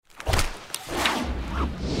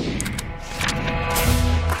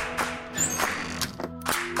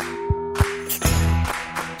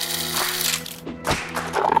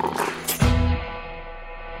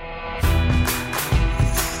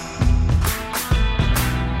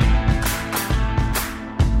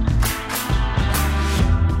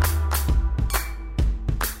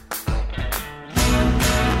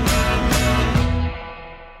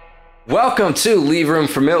Welcome to Leave Room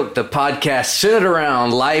for Milk, the podcast centered around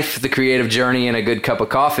life, the creative journey, and a good cup of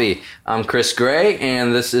coffee. I'm Chris Gray,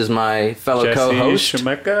 and this is my fellow co-host. Jesse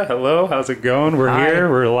Shemeka. Hello, how's it going? We're here,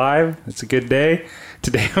 we're live. It's a good day.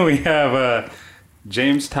 Today we have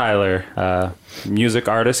James Tyler, music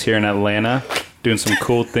artist here in Atlanta, doing some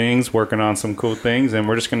cool things, working on some cool things, and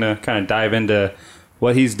we're just going to kind of dive into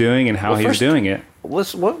what he's doing and how he's doing it.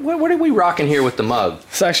 What are we rocking here with the mug?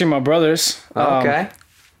 It's actually my brother's. Okay.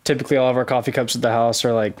 Typically, all of our coffee cups at the house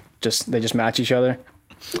are like they just match each other.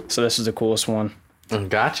 So this is the coolest one.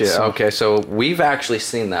 Gotcha. Okay, so we've actually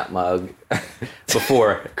seen that mug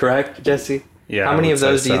before, correct, Jesse? Yeah. How many of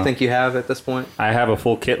those do you think you have at this point? I have a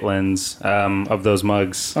full kit lens of those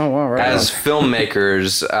mugs. Oh, wow, right. As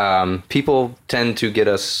filmmakers, people tend to get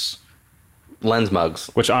us lens mugs.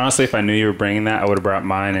 Which honestly, if I knew you were bringing that, I would have brought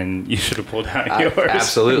mine, and you should have pulled out yours.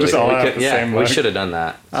 Absolutely. Just all have the same we mug. should have done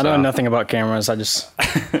that. I know nothing about cameras. I just...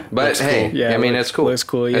 But hey, cool. Yeah, I mean, it's cool. Looks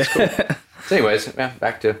cool, yeah. It's cool. So anyways,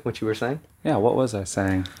 back to what you were saying. Yeah, what was I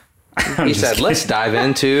saying? He said, let's dive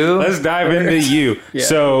into... Let's dive into you. Yeah.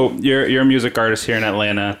 So you're a music artist here in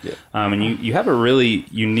Atlanta, and you have a really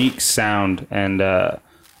unique sound, and I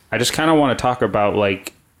just kind of want to talk about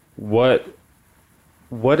like what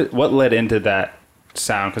led into that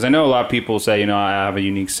sound, because I know a lot of people say, I have a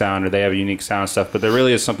unique sound, or they have a unique sound and stuff, but there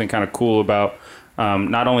really is something kind of cool about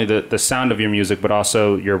not only the sound of your music, but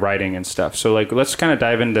also your writing and stuff. So like, let's kind of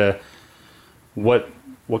dive into what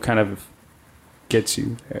kind of gets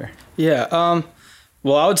you there. Yeah.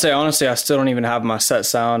 Well, I would say, honestly, I still don't even have my set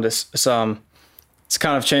sound. It's kind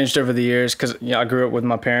of changed over the years because I grew up with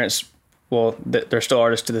my parents. Well, they're still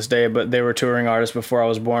artists to this day, but they were touring artists before I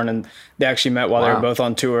was born, and they actually met while they were both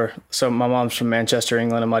on tour. So my mom's from Manchester,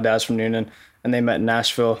 England, and my dad's from Newnan, and they met in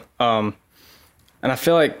Nashville. And I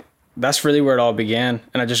feel like that's really where it all began.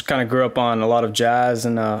 And I just kind of grew up on a lot of jazz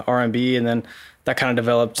and R&B, and then that kind of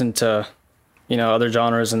developed into, other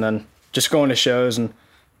genres, and then just going to shows and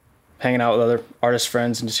hanging out with other artist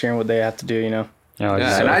friends and just hearing what they have to do, Yeah,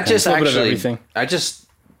 and I just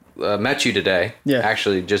met you today. Yeah.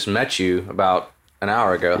 Actually just met you about an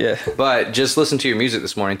hour ago. Yeah. But just listened to your music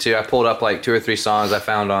this morning too. I pulled up like 2 or 3 songs I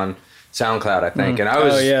found on SoundCloud, I think. And I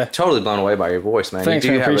was totally blown away by your voice, man. Thanks,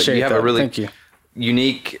 you man. Appreciate you have that. a really Thank you.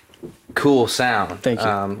 unique, cool sound. Thank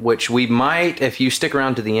you. Which we might, if you stick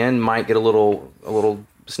around to the end, might get a little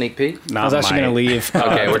sneak peak. I was actually going to leave.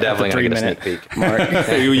 Okay, we're definitely going to get a sneak peek. Mark.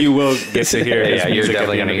 You will get to hear his you're music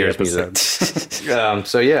definitely at the going to end hear of the his music. episode.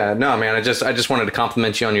 So yeah, no, man, I just wanted to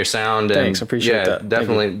compliment you on your sound. And Thanks, appreciate that.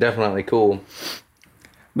 Definitely cool.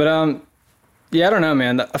 But I don't know,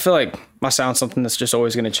 man. I feel like my sound's something that's just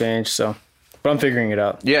always going to change. So, but I'm figuring it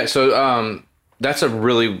out. Yeah. So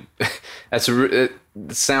it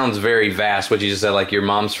sounds very vast. What you just said, like your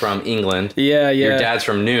mom's from England. Yeah. Your dad's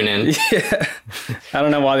from Newnan. Yeah. I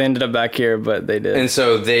don't know why they ended up back here, but they did. And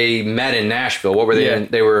so they met in Nashville. What were they? Yeah.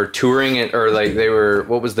 They were touring it, or like they were.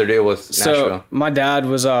 What was their deal with Nashville? So my dad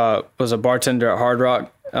was a bartender at Hard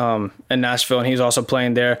Rock in Nashville, and he was also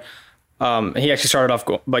playing there. He actually started off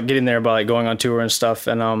by getting there by like going on tour and stuff,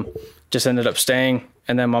 and just ended up staying.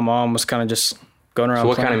 And then my mom was kind of just going around. So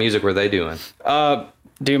what playing. kind of music were they doing?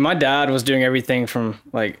 Dude, my dad was doing everything from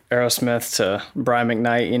like Aerosmith to Brian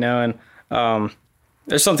McKnight, and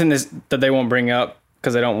there's something that they won't bring up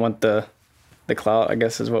because they don't want the clout, I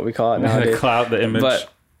guess is what we call it nowadays. The clout, the image.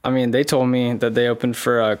 But I mean, they told me that they opened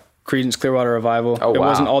for Creedence Clearwater Revival. Oh, wow. It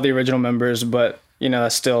wasn't all the original members, but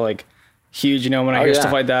that's still like huge, when I hear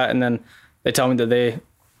stuff like that. And then they tell me that they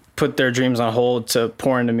put their dreams on hold to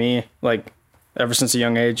pour into me, like ever since a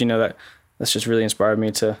young age, that's just really inspired me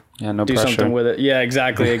to do something with it. Yeah,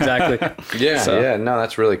 exactly. Yeah. No,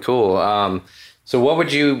 that's really cool. So what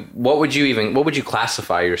would you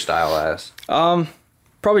classify your style as?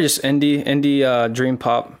 Probably just indie dream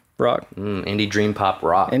pop rock. Indie dream pop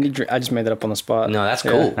rock. I just made that up on the spot. No, that's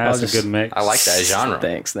cool. That's a good mix. I like that genre.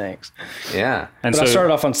 Thanks. Yeah. And I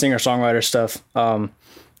started off on singer-songwriter stuff,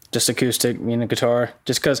 just acoustic, guitar,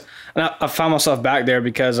 just because, and I found myself back there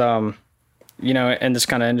because, in this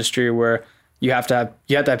kind of industry where you have to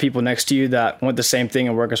have people next to you that want the same thing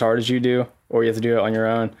and work as hard as you do, or you have to do it on your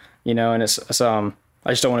own, and it's I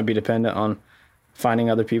just don't want to be dependent on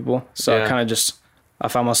finding other people. So I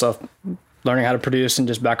found myself learning how to produce and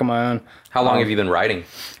just back on my own. How long have you been writing?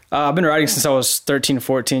 I've been writing since I was 13,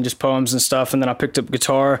 14, just poems and stuff. And then I picked up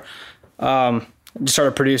guitar, just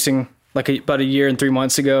started producing like about a year and 3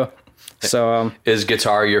 months ago. So, is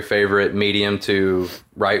guitar your favorite medium to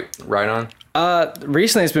write on?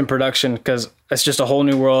 Recently it's been production because it's just a whole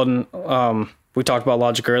new world. And, we talked about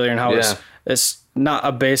Logic earlier and how it's not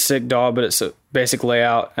a basic DAW, but it's a basic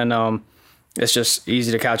layout. And, it's just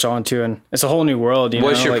easy to catch on to, and it's a whole new world.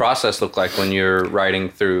 What's your like, process look like when you're writing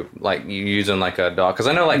through, like you using like a DAW? Because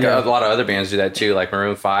I know like a lot of other bands do that too. Like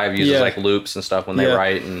Maroon 5 uses like loops and stuff when they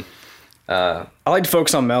write. And I like to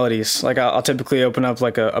focus on melodies. Like I'll typically open up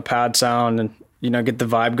like a pad sound and get the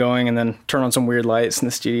vibe going, and then turn on some weird lights in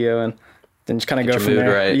the studio, and then just kind of go from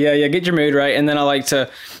there. Right. Yeah, get your mood right, and then I like to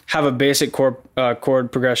have a basic chord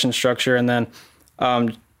progression structure, and then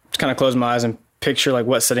just kind of close my eyes and picture like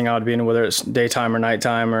what setting I would be in, whether it's daytime or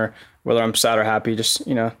nighttime, or whether I'm sad or happy, just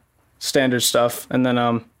standard stuff, and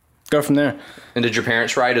then go from there. And did your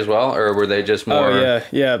parents write as well, or were they just more? Oh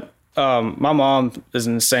yeah. My mom is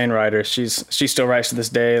an insane writer. She still writes to this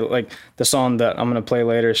day. Like the song that I'm gonna play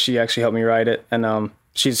later, she actually helped me write it, and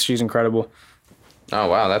she's incredible. Oh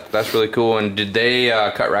wow, that's really cool. And did they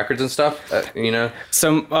cut records and stuff?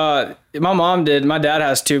 So my mom did. My dad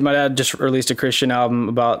has too. My dad just released a Christian album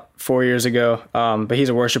about 4 years ago. But he's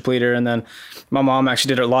a worship leader, and then my mom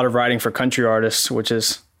actually did a lot of writing for country artists, which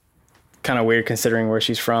is kind of weird considering where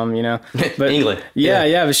she's from, But England.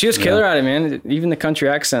 Yeah, but she was killer at it, man. Even the country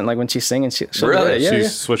accent, like when she's singing, she'll really? do it. She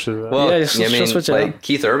switches it up. Well, she'll switch it up.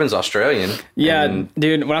 Keith Urban's Australian. Yeah,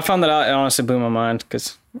 dude. When I found that out, it honestly blew my mind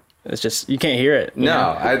because it's just you can't hear it. No,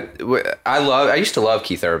 I used to love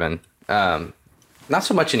Keith Urban. Not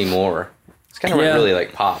so much anymore. It's kind of really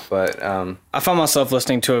like pop, but I found myself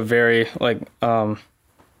listening to a very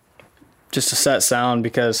just a set sound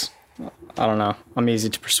because I don't know. I'm easy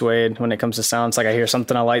to persuade when it comes to sounds. Like I hear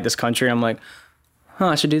something I like this country, I'm like,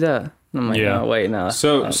 I should do that. And I'm like, no, wait, no.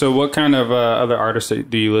 So what kind of other artists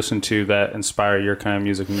do you listen to that inspire your kind of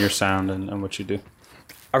music and your sound and what you do?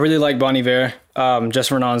 I really like Bon Iver. Jess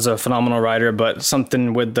Vernon's a phenomenal writer, but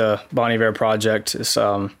something with the Bon Iver project is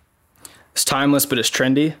it's timeless, but it's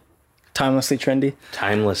trendy. Timelessly trendy.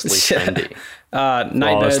 Timelessly trendy.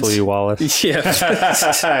 Flawlessly Wallace.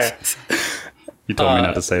 Yeah. You told me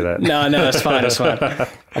not to say that. No, it's fine. It's fine.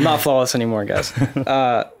 I'm not flawless anymore, guys.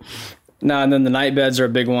 And then the Nightbeds are a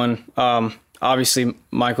big one. Obviously,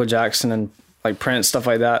 Michael Jackson and like Prince, stuff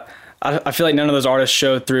like that. I feel like none of those artists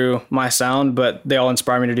show through my sound, but they all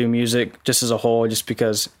inspire me to do music just as a whole, just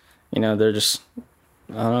because, they're just,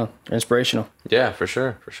 I don't know, they're inspirational. Yeah, for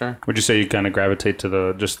sure. Would you say you kind of gravitate to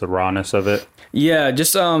the rawness of it? Yeah,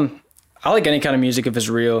 just I like any kind of music if it's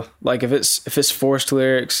real. Like if it's forced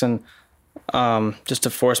lyrics and just a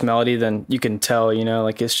forced melody, then you can tell,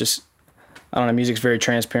 like it's just, I don't know, music's very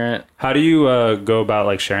transparent. How do you go about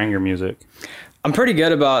like sharing your music? I'm pretty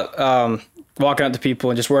good about walking up to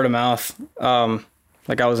people and just word of mouth.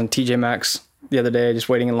 Like I was in TJ Maxx the other day, just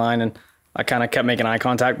waiting in line, and I kind of kept making eye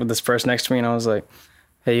contact with this person next to me, and I was like,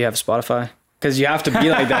 hey, you have Spotify? Because you have to be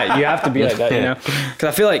like that. You have to be like that, Because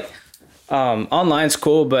I feel like online's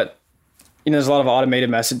cool, but there's a lot of automated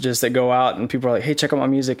messages that go out, and people are like, hey, check out my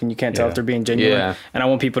music, and you can't tell if they're being genuine. Yeah. And I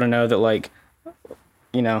want people to know that, like,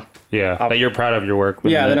 that you're proud of your work.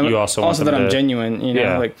 But that you also that I'm genuine,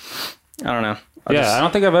 like, I don't know. I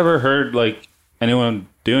don't think I've ever heard like anyone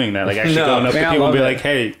doing that. Like actually going up to people and be like,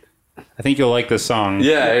 hey, I think you'll like this song.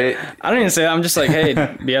 Yeah. I don't even say that. I'm just like, hey,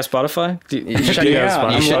 do you have Spotify? Check me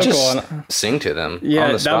out. You should just sing to them. Yeah,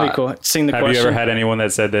 on the spot. that'd be cool. Sing the question. Have you ever had anyone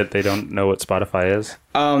that said that they don't know what Spotify is?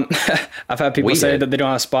 I've had people say that they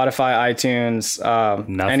don't have Spotify, iTunes,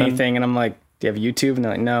 anything. And I'm like, do you have YouTube? And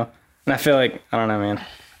they're like, no. And I feel like, I don't know, man.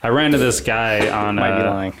 I ran into this guy Might be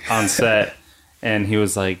lying. on set, and he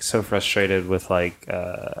was like so frustrated with like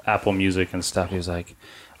Apple Music and stuff. He was like,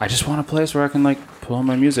 I just want a place where I can like pull on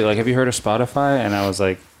my music. Like, have you heard of Spotify? And I was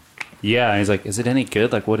like, yeah. And he's like, is it any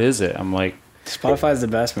good? Like, what is it? I'm like, Spotify's the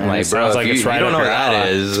best, man. Like, bro, like it's right. You don't know what that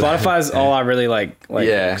is. Spotify's all I really like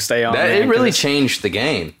stay on. It really changed the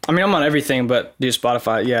game. I mean, I'm on everything, but dude,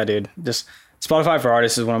 Spotify, yeah, dude. Just Spotify for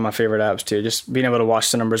artists is one of my favorite apps too. Just being able to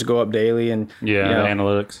watch the numbers go up daily and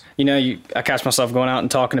analytics. I catch myself going out and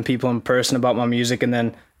talking to people in person about my music, and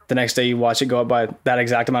then the next day you watch it go up by that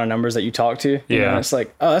exact amount of numbers that you talk to. Yeah, it's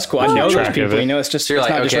like, oh, that's cool. I know those people. It's just so you're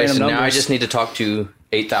like, not just okay, random so numbers. now I just need to talk to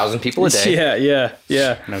 8,000 people a day.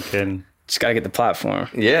 Yeah. No kidding. Just gotta get the platform.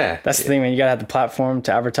 Yeah, that's the thing, man. You gotta have the platform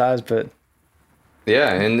to advertise, but.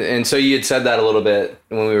 Yeah, and so you had said that a little bit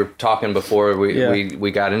when we were talking before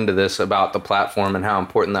we got into this about the platform and how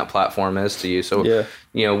important that platform is to you. So,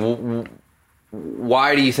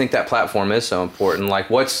 why do you think that platform is so important? Like,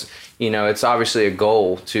 what's, it's obviously a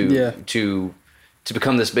goal to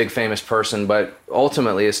become this big famous person, but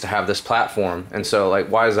ultimately is to have this platform. And so, like,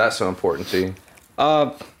 why is that so important to you?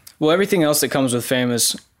 Well, everything else that comes with fame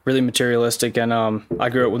is really materialistic, and I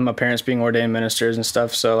grew up with my parents being ordained ministers and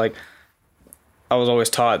stuff, so like I was always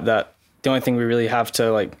taught that the only thing we really have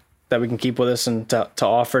to like that we can keep with us and to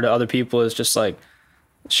offer to other people is just like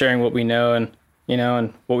sharing what we know and,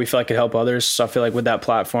 and what we feel like could help others. So I feel like with that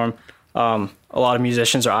platform, a lot of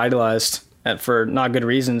musicians are idolized for not good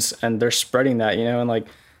reasons, and they're spreading that, and like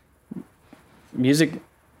music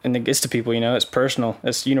and it gets to people, it's personal,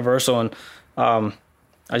 it's universal. And,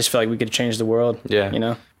 I just feel like we could change the world.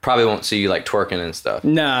 Yeah. Probably won't see you like twerking and stuff.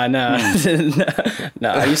 Nah. No.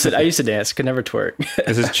 I used to dance. Could never twerk.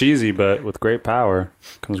 This is cheesy, but with great power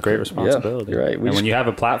comes great responsibility. Yeah, you're right. And when you have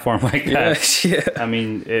a platform like that, yeah. I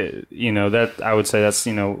mean, that I would say that's,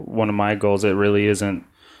 one of my goals. It really isn't,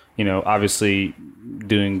 obviously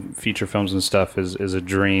doing feature films and stuff is a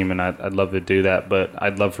dream, and I'd love to do that, but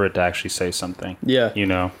I'd love for it to actually say something. Yeah.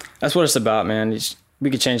 That's what it's about, man. We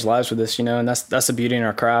could change lives with this, and that's the beauty in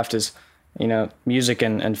our craft is, music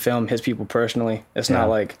and film hits people personally. It's not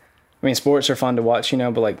like, sports are fun to watch,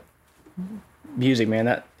 but like music, man,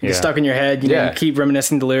 that gets stuck in your head. You keep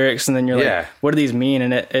reminiscing the lyrics, and then you're like, what do these mean?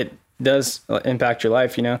 And it does impact your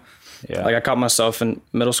life, Like I caught myself in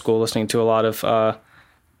middle school listening to a lot of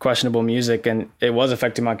questionable music, and it was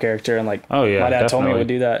affecting my character. And like, my dad told me I would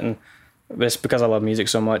do that, but it's because I love music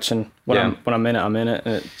so much, and when I'm in it,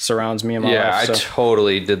 and it surrounds me in my life. Yeah, I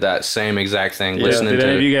totally did that same exact thing. Listening did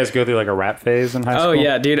any of you guys go through like a rap phase in high school? Oh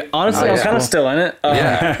yeah, dude. Honestly, I'm kind of still in it.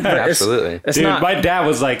 Absolutely. It's dude, not. My dad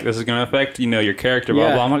was like, "This is gonna affect your character."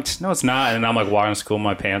 Blah blah. I'm like, "No, it's not." And I'm like walking to school,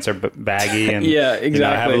 my pants are baggy, and exactly.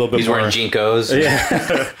 I have a little bit He's more. wearing Jinkos.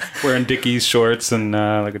 Yeah, wearing Dickies shorts and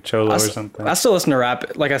like a cholo or something. I still listen to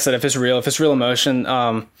rap. Like I said, if it's real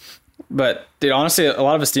emotion. But dude, honestly, a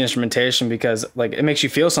lot of it's the instrumentation, because like it makes you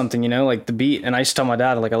feel something, like the beat. And I used to tell my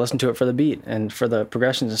dad, like, I listen to it for the beat and for the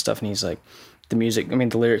progressions and stuff. And he's like, the music,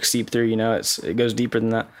 the lyrics seep through, it goes deeper than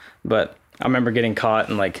that. But I remember getting caught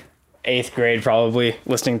in like 8th grade, probably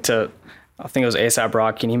listening to, I think it was A$AP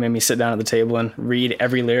Rocky, and he made me sit down at the table and read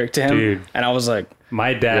every lyric to him. Dude. And I was like,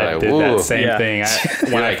 my dad did that same thing.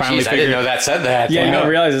 When I finally I didn't know that said that. Yeah, you don't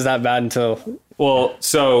realize it's that bad until. Well,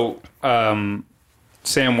 so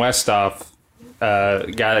Sam Westhoff,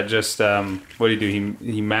 guy that just what did he do?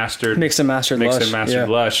 He mastered mixed and mastered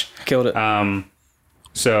Lush. Killed it.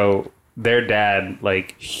 So their dad,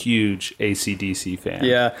 like, huge AC/DC fan.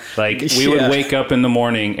 Yeah. Like, we would wake up in the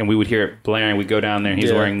morning and we would hear it blaring. We'd go down there and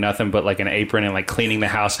he's wearing nothing but like an apron and like cleaning the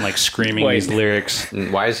house and like screaming these lyrics.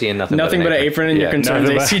 Why is he in nothing but an apron and you're concerned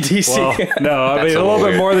AC/DC? Well, no, I mean a little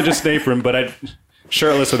bit more than just an apron, but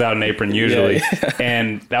shirtless without an apron usually. Yeah.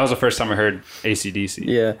 And that was the first time I heard AC/DC.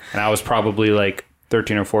 Yeah. And I was probably like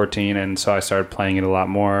 13 or 14, and so I started playing it a lot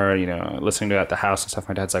more, listening to it at the house and stuff.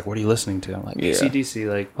 My dad's like, "What are you listening to?" I'm like, AC/DC,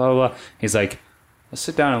 like blah blah blah. He's like, "Let's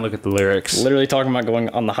sit down and look at the lyrics." Literally talking about going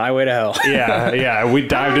on the highway to hell. Yeah. We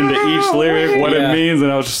dived into each lyric, what it means, and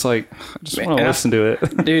I was just like, I just want to listen to it.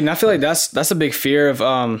 Dude, and I feel like that's a big fear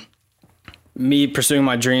of me pursuing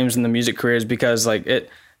my dreams in the music careers, because like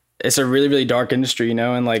it's a really, really dark industry,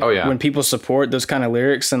 and like when people support those kind of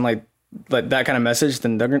lyrics and like that kind of message,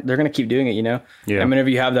 then they're going to keep doing it, Yeah. And whenever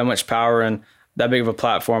you have that much power and that big of a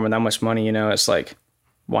platform and that much money, it's like,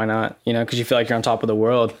 why not? Because you feel like you're on top of the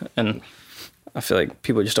world, and I feel like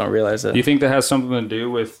people just don't realize that. Do you think that has something to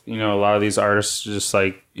do with, a lot of these artists, just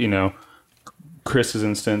like, Chris's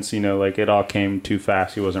instance, like it all came too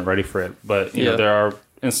fast. He wasn't ready for it. But, you know, there are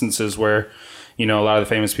instances where, a lot of the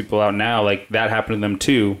famous people out now, like that happened to them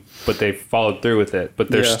too, but they followed through with it. But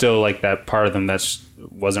there's still like that part of them that's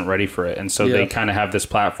wasn't ready for it. And so they kind of have this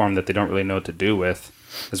platform that they don't really know what to do with,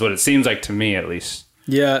 is what it seems like to me, at least.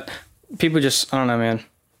 Yeah. People just, I don't know, man.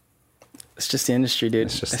 It's just the industry, dude.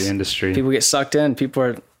 It's just the industry. People get sucked in. People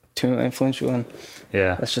are too influential, and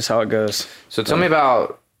that's just how it goes. So tell me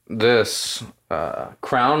about this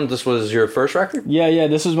Crown. This was your first record? Yeah.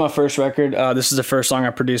 This was my first record. This is the first song I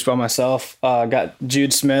produced by myself. Got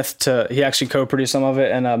Jude Smith he actually co-produced some of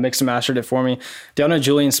it and mixed and mastered it for me. Do y'all know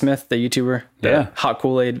Julian Smith, the YouTuber? The Hot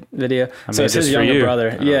Kool-Aid video. So it's his younger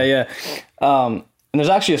brother. Yeah. And there's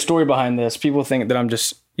actually a story behind this. People think that I'm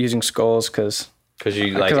just using skulls because I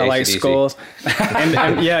like skulls. and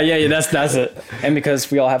that's it. And because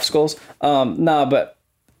we all have skulls. But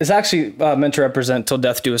it's actually meant to represent Till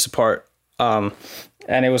Death Do Us Apart.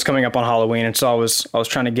 And it was coming up on Halloween, and so I was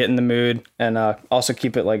trying to get in the mood and also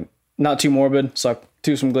keep it like not too morbid, so I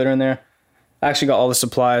threw some glitter in there. I actually got all the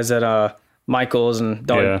supplies at Michael's and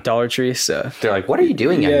Dollar Tree. So they're like, "What are you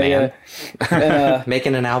doing, young man? And,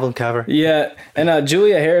 making an album cover?" Yeah, and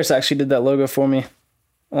Julia Harris actually did that logo for me.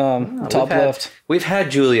 Top left. We've had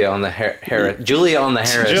Julia on the Harris. Julia on the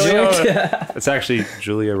Harris. It's actually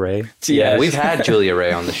Julia Ray. Yeah, we've had Julia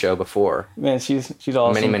Ray on the show before. Man, she's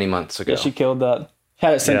awesome. Many months ago. Yeah, she killed that.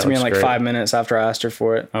 Had it sent to me in like 5 minutes after I asked her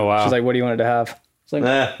for it. Oh wow. She's like, "What do you want it to have?" It's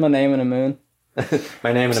like my name and a moon.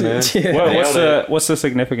 My name and the moon. Yeah. What's the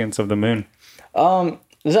significance of the moon?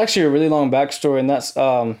 There's actually a really long backstory, and that's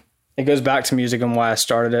it goes back to music and why I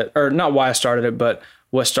started it, or not why I started it, but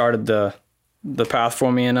what started the path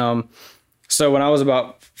for me. And so when I was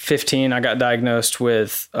about 15, I got diagnosed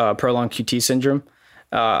with prolonged QT syndrome.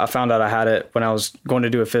 I found out I had it when I was going to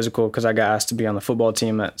do a physical because I got asked to be on the football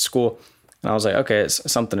team at school, and I was like, okay, it's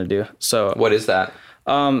something to do. So what is that?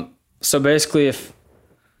 So basically, if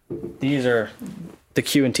these are the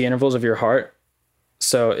Q and T intervals of your heart.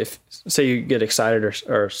 So if say you get excited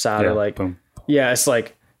or sad or like, boom. Yeah, it's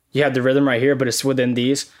like you have the rhythm right here, but it's within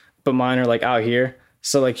these, but mine are like out here.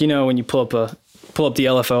 So like, you know, when you pull up the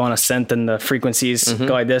LFO on a synth and the frequencies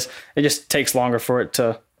go like this, it just takes longer for it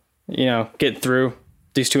to, you know, get through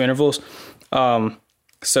these two intervals.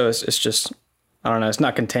 So it's just, I don't know, it's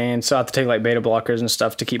not contained. So I have to take like beta blockers and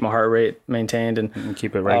stuff to keep my heart rate maintained and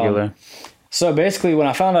keep it regular. So basically, when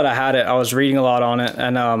I found out I had it, I was reading a lot on it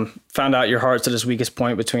and found out your heart's at its weakest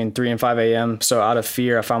point between 3 and 5 a.m. So out of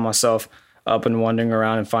fear, I found myself up and wandering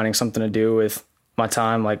around and finding something to do with my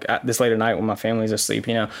time, like at this late at night when my family's asleep,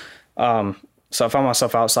 you know. So I found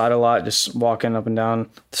myself outside a lot, just walking up and down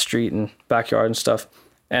the street and backyard and stuff.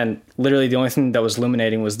 And literally the only thing that was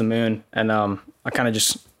illuminating was the moon. And I kind of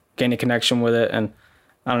just gained a connection with it. And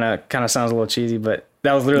I don't know, it kind of sounds a little cheesy, but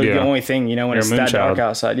that was literally the only thing, you know, when it's that dark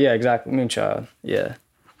outside. Yeah, exactly. Moonchild. Yeah.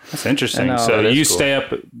 That's interesting. And, so you stay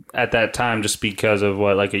up at that time just because of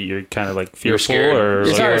what, like you're kind of like fearful or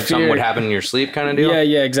like something would happen in your sleep kind of deal?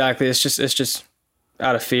 Yeah, exactly. It's just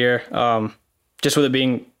out of fear. Just with it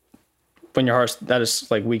being when your heart's that is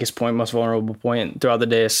like weakest point, most vulnerable point throughout the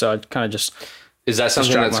day. So I kind of just. Is that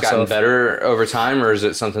something that's gotten better over time, or is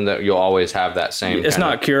it something that you'll always have that same? It's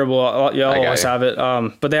not curable. You'll always have it.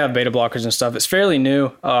 But they have beta blockers and stuff. It's fairly new.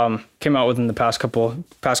 Came out within the past couple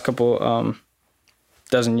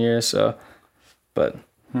dozen years. So, but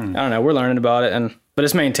I don't know. We're learning about it, but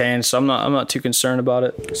it's maintained, so I'm not too concerned about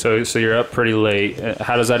it. So you're up pretty late.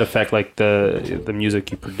 How does that affect like the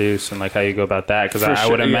music you produce and like how you go about that? Because I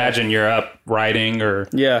would imagine you're up writing or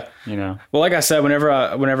you know. Well, like I said, whenever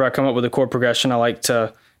I come up with a chord progression, I like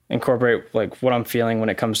to incorporate like what I'm feeling when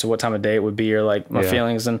it comes to what time of day it would be or like my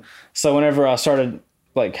feelings. And so whenever I started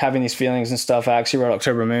like having these feelings and stuff, I actually wrote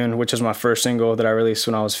October Moon, which is my first single that I released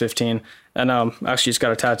when I was 15, and actually just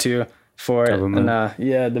got a tattoo for it. And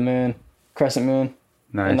the moon, crescent moon.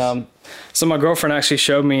 Nice. And so my girlfriend actually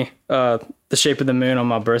showed me the shape of the moon on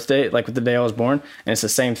my birthday, like with the day I was born, and it's the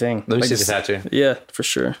same thing. Let me see the tattoo. Yeah, for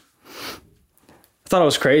sure. I thought it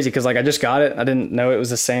was crazy because like I just got it. I didn't know it was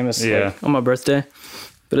the same as like, on my birthday,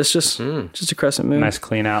 but it's just a crescent moon. Nice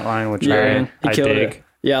clean outline, which I dig. It.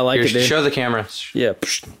 Yeah, I like it. Dude. Show the camera. Yeah.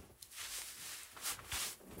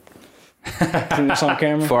 This on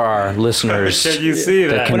camera for our listeners. Can you see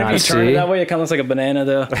that? Whenever you turn it that way, it kind of looks like a banana,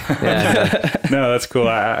 though. No, that's cool.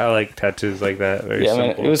 I like tattoos like that. Very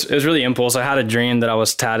simple. Man, it was really impulse. I had a dream that I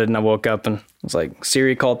was tatted, and I woke up and it was like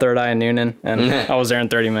Siri called Third Eye and Noonan, and I was there in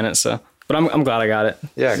 30 minutes. So, but I'm glad I got it.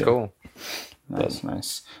 Yeah, cool.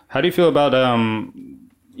 Nice. How do you feel about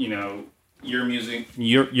you know, your music?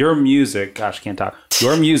 Your music. Gosh, I can't talk.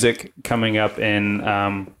 Your music coming up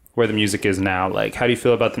in where the music is now. Like, how do you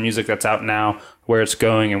feel about the music that's out now, where it's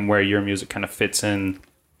going, and where your music kind of fits in,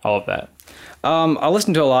 all of that? I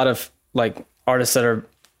listen to a lot of like artists that are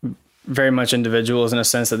very much individuals in a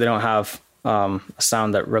sense that they don't have a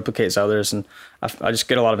sound that replicates others, and I just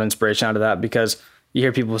get a lot of inspiration out of that because you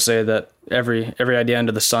hear people say that every idea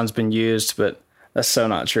under the sun's been used, but that's so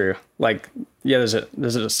not true. Like, yeah,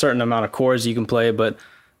 there's a certain amount of chords you can play, but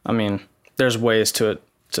I mean, there's ways to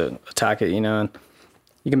attack it, you know, and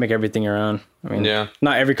you can make everything your own. I mean,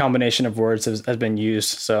 not every combination of words has been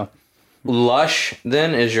used. So, Lush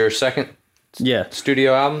then is your second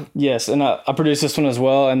studio album? Yes, and I produced this one as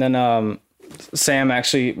well. And then Sam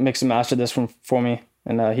actually mixed and mastered this one for me,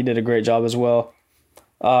 and he did a great job as well.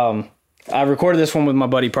 I recorded this one with my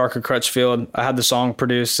buddy Parker Crutchfield. I had the song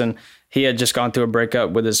produced, and he had just gone through a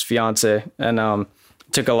breakup with his fiance, and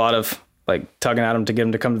took a lot of like tugging at him to get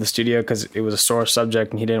him to come to the studio because it was a sore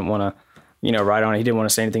subject, and he didn't want to, you know, write on it. He didn't want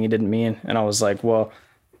to say anything he didn't mean. And I was like, well,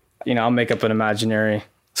 you know, I'll make up an imaginary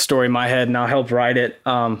story in my head and I'll help write it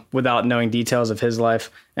without knowing details of his life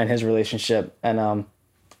and his relationship. And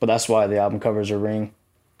but that's why the album covers a ring.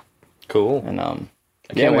 Cool. And I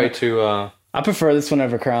can't wait to I prefer this one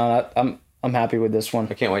over Crown. I'm happy with this one.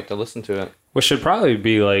 I can't wait to listen to it. Which should probably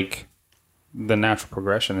be like the natural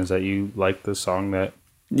progression is that you like the song that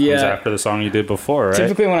comes after the song you did before, right?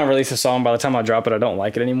 Typically when I release a song, by the time I drop it, I don't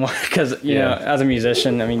like it anymore because, you know, as a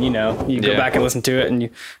musician, I mean, you know, you go back and listen to it and you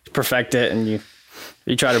perfect it and you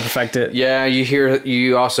you try to perfect it. Yeah,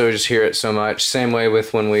 you also just hear it so much. Same way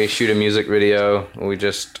with when we shoot a music video, we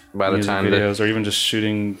just by the time videos or even just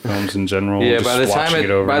shooting films in general. Yeah, just by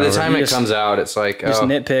the time it comes out, it's like just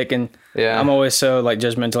nitpick, and I'm always so like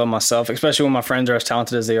judgmental of myself, especially when my friends are as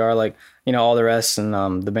talented as they are, like all the rest,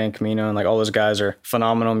 and the band Camino, and like all those guys are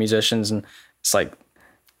phenomenal musicians, and it's like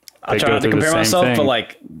I try not to compare myself, but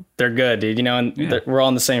like they're good, dude. And we're all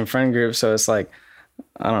in the same friend group, so it's like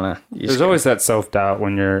I don't know. There's always that self-doubt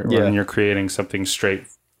when you're creating something straight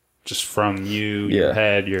just from your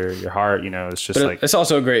head, your heart. It's just it's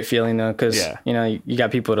also a great feeling though, because you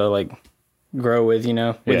got people to like grow with,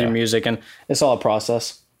 with your music, and it's all a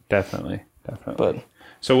process. Definitely. But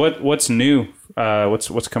so what's new?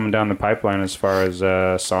 What's coming down the pipeline as far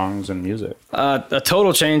as songs and music? A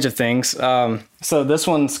total change of things. So this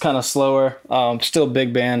one's kind of slower. Still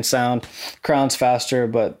big band sound. Crown's faster,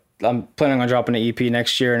 but I'm planning on dropping an EP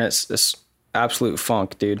next year, and it's absolute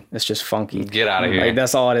funk, dude. It's just funky. Get out of here. Like,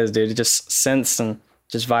 that's all it is, dude. It just synths and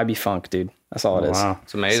just vibey funk, dude. That's all it is. Wow,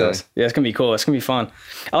 it's amazing. So, it's gonna be cool. It's gonna be fun.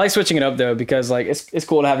 I like switching it up though, because like it's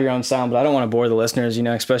cool to have your own sound, but I don't want to bore the listeners,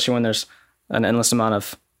 especially when there's an endless amount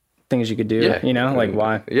of things you could do. Like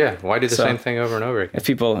why? Yeah, why do the same thing over and over again? If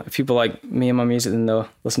people like me and my music, then they'll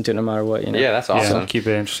listen to it no matter what. Yeah, that's awesome. Yeah, keep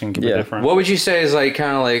it interesting, keep it different. What would you say is like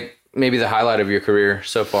kind of like maybe the highlight of your career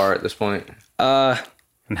so far at this point?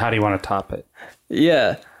 And how do you want to top it?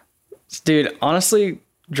 Yeah, dude, honestly,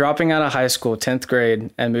 dropping out of high school, 10th grade,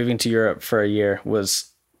 and moving to Europe for a year was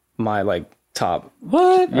my like top.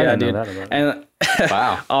 What? Yeah, dude. And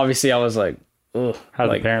wow. Obviously I was like, ugh. How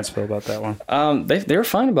did the parents feel about that one? They were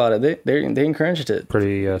fine about it. They encouraged it.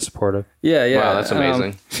 Pretty supportive. Yeah. Wow, that's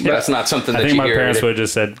amazing. That's not something that I think you my hear. parents would have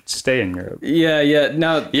just said, "Stay in Europe." Yeah.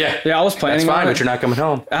 No. Yeah. I was planning. That's fine, on but you're not coming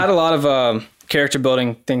home. I had a lot of character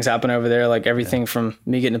building things happen over there, like everything from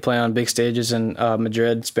me getting to play on big stages in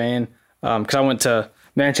Madrid, Spain. Because I went to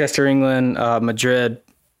Manchester, England, Madrid,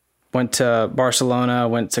 went to Barcelona,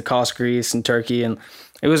 went to Kos, Greece, and Turkey, and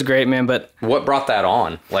it was great, man. But what brought that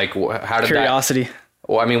on? Like, how did curiosity?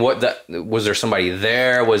 Well, I mean, was there somebody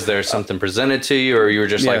there? Was there something presented to you, or you were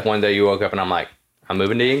just like one day you woke up and I'm like, I'm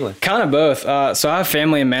moving to England? Kind of both. So I have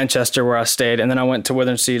family in Manchester where I stayed, and then I went to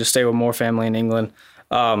Withensea to stay with more family in England.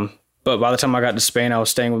 But by the time I got to Spain, I was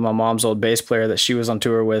staying with my mom's old bass player that she was on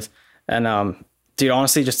tour with, and dude,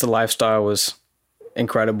 honestly, just the lifestyle was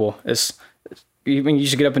incredible. You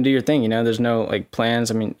just get up and do your thing, There's no like plans.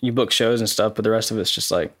 I mean, you book shows and stuff, but the rest of it's just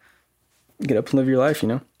like get up and live your life,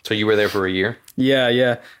 So you were there for a year?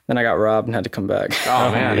 Yeah. Then I got robbed and had to come back.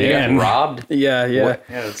 Oh man, you got robbed? Yeah. Yeah,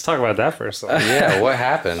 let's talk about that for a second. Yeah, what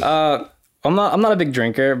happened? I'm not a big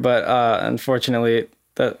drinker, but unfortunately,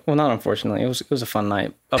 not unfortunately, it was a fun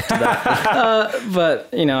night up to that. But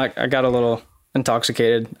I got a little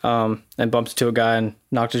intoxicated and bumped into a guy and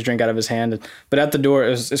knocked his drink out of his hand. But at the door,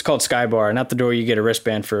 it's called Sky Bar, and at the door you get a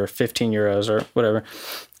wristband for 15 euros or whatever.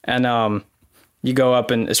 And you go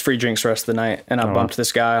up and it's free drinks the rest of the night. And I bumped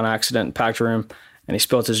this guy on accident, packed room, and he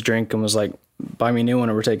spilled his drink and was like, "Buy me a new one,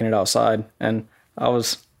 or we're taking it outside." And I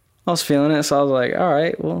was feeling it, so I was like, "All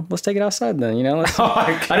right, well, let's take it outside then."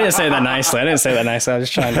 I didn't say that nicely. I was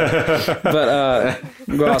just trying to,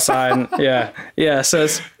 but go outside. And, yeah. So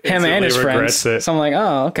it's him and his friends. It. So I'm like,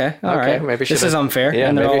 "Oh, okay, all right. Maybe this is unfair." Yeah,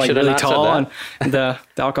 and they're all like really tall, and the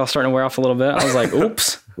alcohol's starting to wear off a little bit. I was like,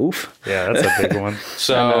 "Oops." Yeah, that's a big one.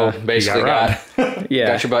 So basically,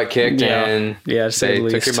 got your butt kicked, and they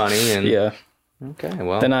took your money, and okay,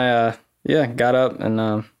 well, then I got up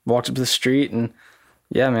and walked up to the street and.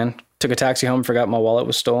 Yeah, man. Took a taxi home, forgot my wallet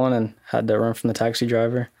was stolen, and had to run from the taxi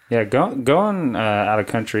driver. Yeah, going out of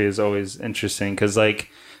country is always interesting because, like,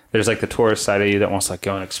 there's, like, the tourist side of you that wants to, like,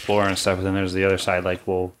 go and explore and stuff, but then there's the other side, like,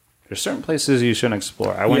 well, there's certain places you shouldn't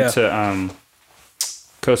explore. I went to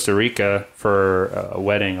Costa Rica for a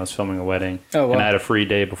wedding. I was filming a wedding, and I had a free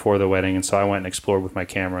day before the wedding, and so I went and explored with my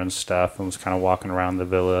camera and stuff and was kind of walking around the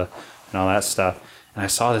villa and all that stuff. And I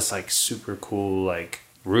saw this, like, super cool, like,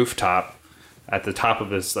 rooftop at the top of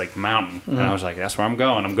this like mountain, and I was like, that's where I'm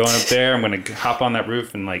going. I'm going up there. I'm going to hop on that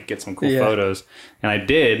roof and like get some cool photos. And I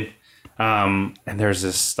did. And there's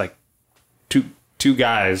this like two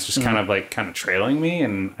guys just kind of trailing me,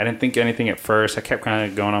 and I didn't think anything at first. I kept kind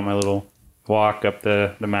of going on my little walk up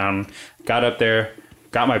the mountain, got up there,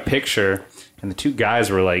 got my picture, and the two guys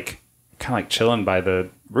were like kind of like chilling by the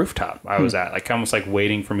rooftop I was at, like almost like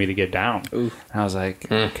waiting for me to get down. Ooh. And I was like,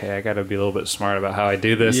 okay, I got to be a little bit smart about how I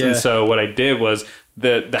do this. And so what I did was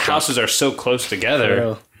the houses are so close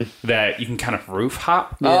together that you can kind of roof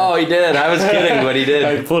hop. Oh, he did. I was kidding, but he did.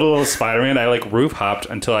 I pulled a little Spider-Man. I like roof hopped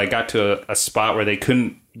until I got to a spot where they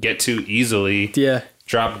couldn't get to easily. Yeah.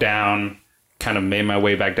 Dropped down, kind of made my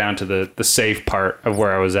way back down to the safe part of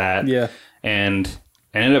where I was at. Yeah. And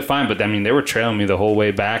I ended up fine, but I mean, they were trailing me the whole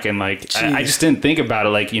way back, and like I just didn't think about it.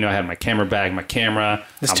 Like, you know, I had my camera bag, my camera,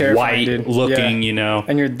 I'm white dude. looking, you know,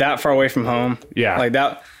 and you're that far away from home. Yeah, like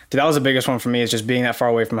that. Dude, that was the biggest one for me, is just being that far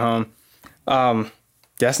away from home.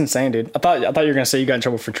 That's insane, dude. I thought you were gonna say you got in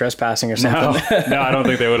trouble for trespassing or something. No, I don't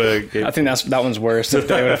think they would have. I think that one's worse if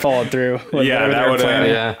they would have followed through. Yeah, that would have.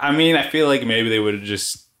 Yeah. I mean, I feel like maybe they would have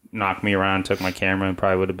just knocked me around, took my camera, and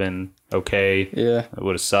probably would have been okay. Yeah, it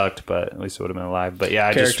would have sucked, but at least it would have been alive. But yeah,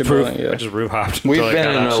 I just roof hopped. We've been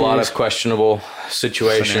in a lot of questionable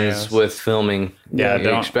situations scenarios with filming. Yeah,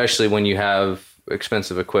 especially when you have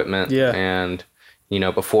expensive equipment. Yeah, and you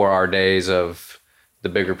know, before our days of the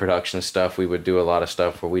bigger production stuff, we would do a lot of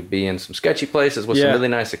stuff where we'd be in some sketchy places with some really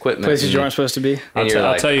nice equipment. Places you aren't supposed to be.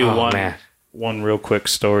 I'll tell you one real quick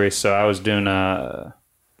story. So I was doing a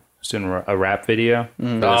rap video.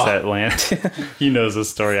 That's Atlanta. He knows this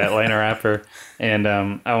story, Atlanta rapper. And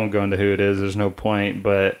I won't go into who it is. There's no point.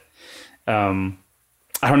 But I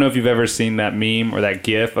don't know if you've ever seen that meme or that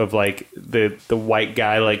gif of like the white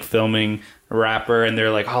guy like filming a rapper, and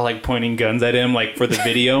they're like all like pointing guns at him like for the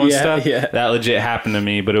video and stuff. Yeah. That legit happened to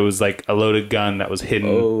me, but it was like a loaded gun that was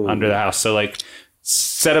hidden under the house. So like,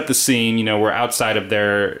 set up the scene, you know, we're outside of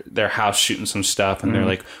their house shooting some stuff, and they're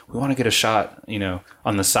like, we want to get a shot, you know,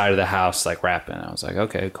 on the side of the house, like rapping. I was like,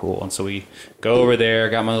 okay, cool. And so we go over there,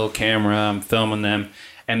 got my little camera, I'm filming them.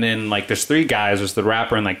 And then like there's 3 guys, there's the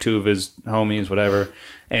rapper and like 2 of his homies, whatever.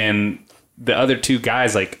 And the other 2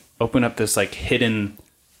 guys like open up this like hidden,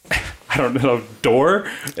 I don't know,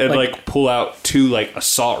 door, and like pull out 2 like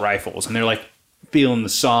assault rifles, and they're like feeling the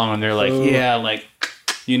song, and they're like, yeah, like,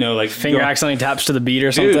 you know, like finger accidentally taps to the beat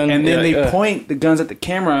or something. Dude, and then they point the guns at the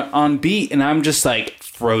camera on beat, and I'm just like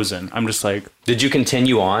frozen. I'm just like, did you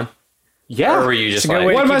continue on? Yeah. Or were you just like,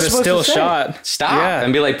 what am I supposed to say? Shot. Stop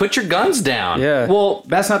and be like, put your guns down. Yeah. Well,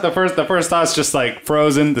 that's not the first. The first thought's just like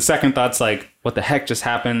frozen. The second thought's like, what the heck just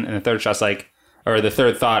happened? And the third shot's like, or the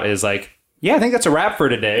third thought is like, yeah, I think that's a wrap for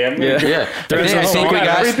today. I think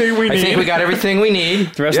we got everything we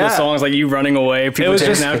need. The rest of the song is like you running away. People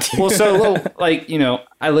chasing out. Well, so like, you know,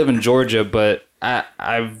 I live in Georgia, but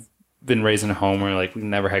I've been raised in a home where like we've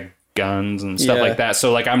never had guns and stuff like that.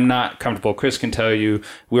 So like I'm not comfortable. Chris can tell you,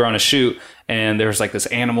 we were on a shoot and there was like this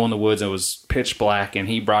animal in the woods and it was pitch black, and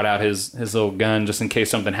he brought out his little gun just in case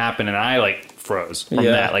something happened, and I like froze from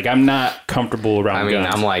that. Like I'm not comfortable around guns.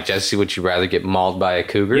 I'm like, Jesse, would you rather get mauled by a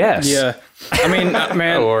cougar? Yes. Yeah. I mean,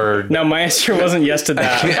 man, no, my answer wasn't yes to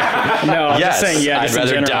that. No, I'm just saying I'd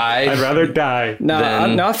rather die. I'd rather die.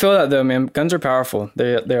 No, I feel that though, man. Guns are powerful.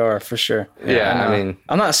 They are for sure. Yeah, I mean,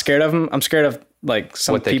 I'm not scared of them. I'm scared of like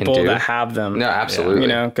some people that have them. No, absolutely. You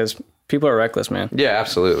know, because people are reckless, man. Yeah,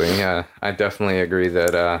 absolutely. Yeah, I definitely agree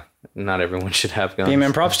that not everyone should have guns. Yeah,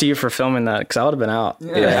 man, props to you for filming that, because I would have been out.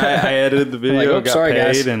 Yeah, I edited the video, got paid,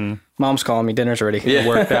 guys. And Mom's calling me. Dinner's ready. It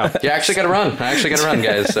worked out. Yeah, I actually got to run,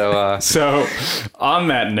 guys. So on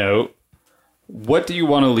that note, what do you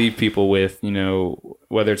want to leave people with, you know,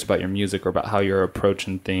 whether it's about your music or about how you're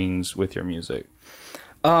approaching things with your music?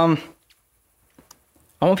 I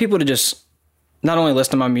want people to just not only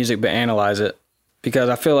listen to my music, but analyze it, because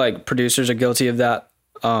I feel like producers are guilty of that.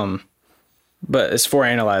 But it's for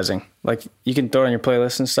analyzing. Like, you can throw it on your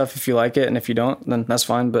playlist and stuff if you like it, and if you don't, then that's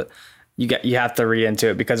fine. But you have to read into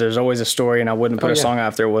it, because there's always a story, and I wouldn't put a song out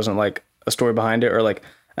if there wasn't like a story behind it or like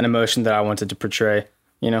an emotion that I wanted to portray,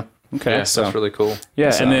 you know? Okay. Yeah, so that's really cool.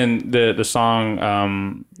 Yeah, so, and then the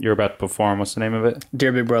song you're about to perform, what's the name of it?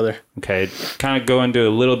 Dear Big Brother. Okay. Kind of go into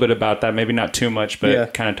a little bit about that, maybe not too much,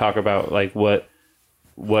 but kind of talk about like what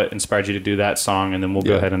inspired you to do that song, and then we'll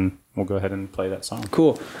go ahead and play that song.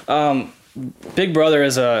 Cool. Big Brother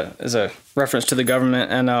is a reference to the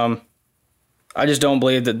government, and I just don't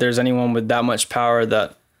believe that there's anyone with that much power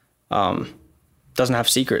that doesn't have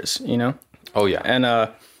secrets, you know? Oh yeah. And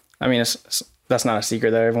I mean, that's not a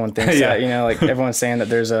secret that everyone thinks that, you know, like everyone's saying that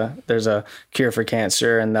there's a cure for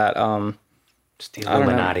cancer, and that just the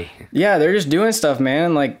Illuminati. Yeah, they're just doing stuff,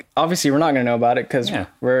 man. Like, obviously we're not gonna know about it because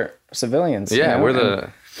we're civilians. Yeah, you know?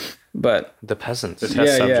 we're the peasants, the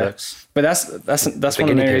test subjects. Yeah. But that's one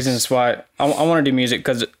of the main reasons why I want to do music,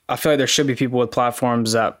 because I feel like there should be people with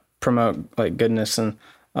platforms that promote like goodness and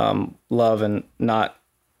love, and not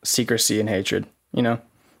secrecy and hatred, you know?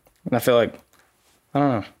 And I feel like, I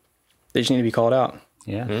don't know, they just need to be called out.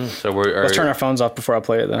 Yeah. So let's turn our phones off before I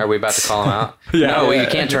play it, though. Are we about to call them out? No, you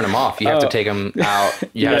can't turn them off. You have to take them out.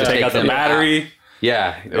 You have to take out the battery.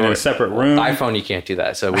 Yeah, in a separate room. iPhone, you can't do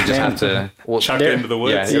that, so we just have to chuck it into the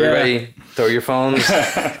woods. Yeah, everybody throw your phones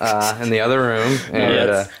in the other room. And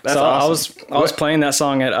that's so awesome. I was playing that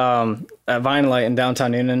song at Vinelight in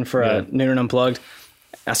downtown Newnan for Newnan Unplugged.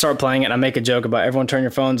 I start playing it and I make a joke about everyone turn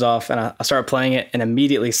your phones off, and I start playing it and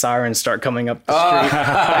immediately sirens start coming up the street.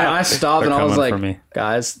 And I stopped and I was like,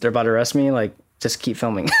 guys, they're about to arrest me. Like, just keep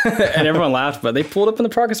filming. And everyone laughed, but they pulled up in the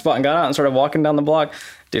parking spot and got out and started walking down the block.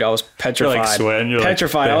 Dude, I was petrified. You're like sweating. You're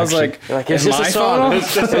petrified. Like, I was like, it's just a song.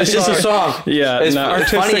 It's just a song. Yeah. It's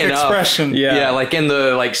artistic funny expression. Enough. Yeah. Like in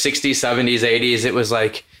the 60s, 70s, 80s, it was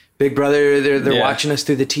like, Big Brother, they're watching us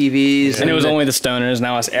through the TVs. And it was only the stoners.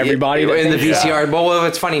 Now it's everybody. In the VCR. But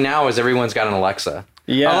what's funny now is everyone's got an Alexa.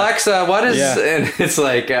 Yeah. Alexa, what is... Yeah. And it's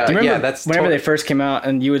like, that's... Whenever they first came out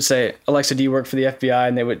and you would say, Alexa, do you work for the FBI?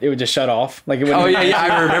 And it would just shut off. Like it would. Oh, yeah,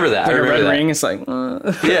 I remember that. Like I remember a red that. ring. It's like...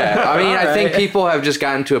 Yeah, I mean, I think people have just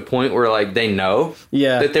gotten to a point where like they know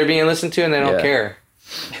that they're being listened to and they don't care.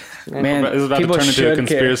 Man, this is about to turn into a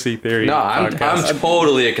conspiracy theory. No, I'm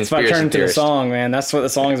totally a conspiracy theorist. Turn into the song, man. That's what the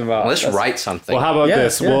song's about. Let's write something. Well, how about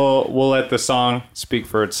this? Yeah. We'll let the song speak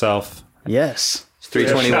for itself. Yes. It's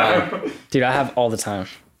 3:21. Dude, I have all the time.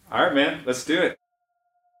 All right, man. Let's do it.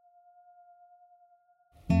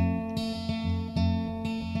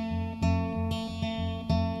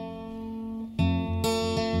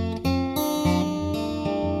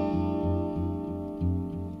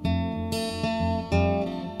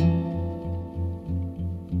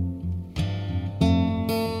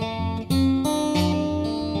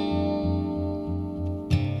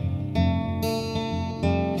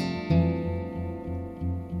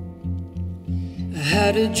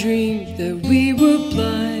 Had a dream that we were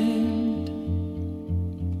blind.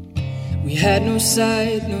 We had no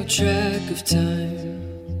sight, no track of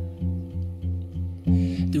time.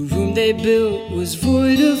 The room they built was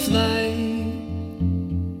void of light,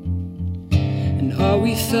 and all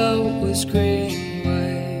we felt was gray and white.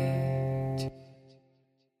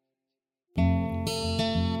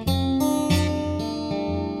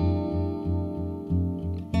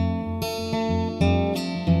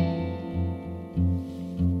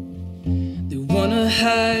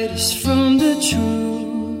 Hide us from the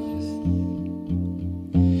truth.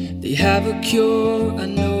 They have a cure, I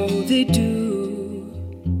know they do.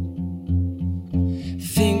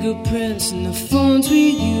 Fingerprints in the phones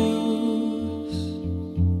we use.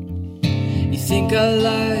 You think our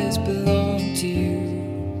lives belong to you,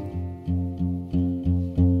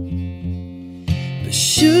 but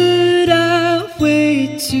should I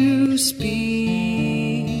wait to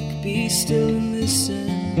speak? Be still and listen.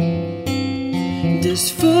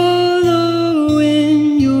 Just follow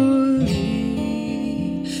in your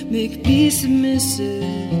lead. Make me submissive.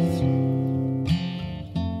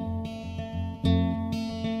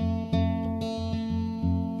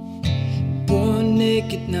 Born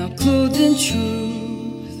naked, now clothed in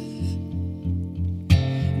truth.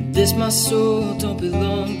 This my soul don't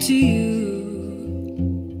belong to you.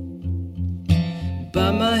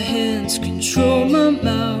 By my hands, control my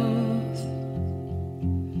mouth.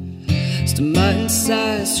 My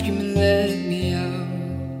inside screaming, let me out.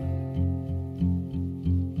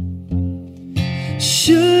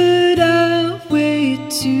 Should I wait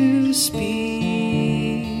to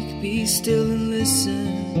speak? Be still and listen.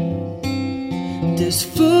 Just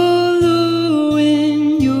follow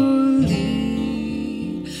in your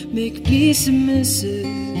lead. Make me submissive.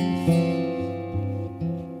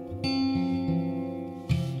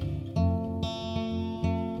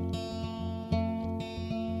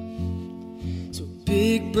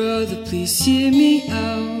 Big brother, please hear me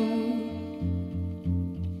out.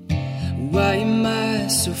 Why am I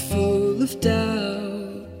so full of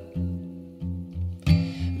doubt?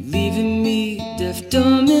 Leaving me deaf,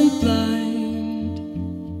 dumb and blind.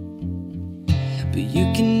 But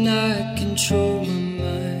you cannot control my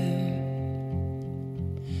mind.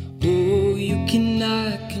 Oh, you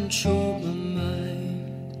cannot control my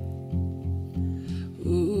mind.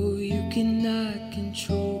 Oh, you cannot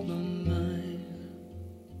control my mind.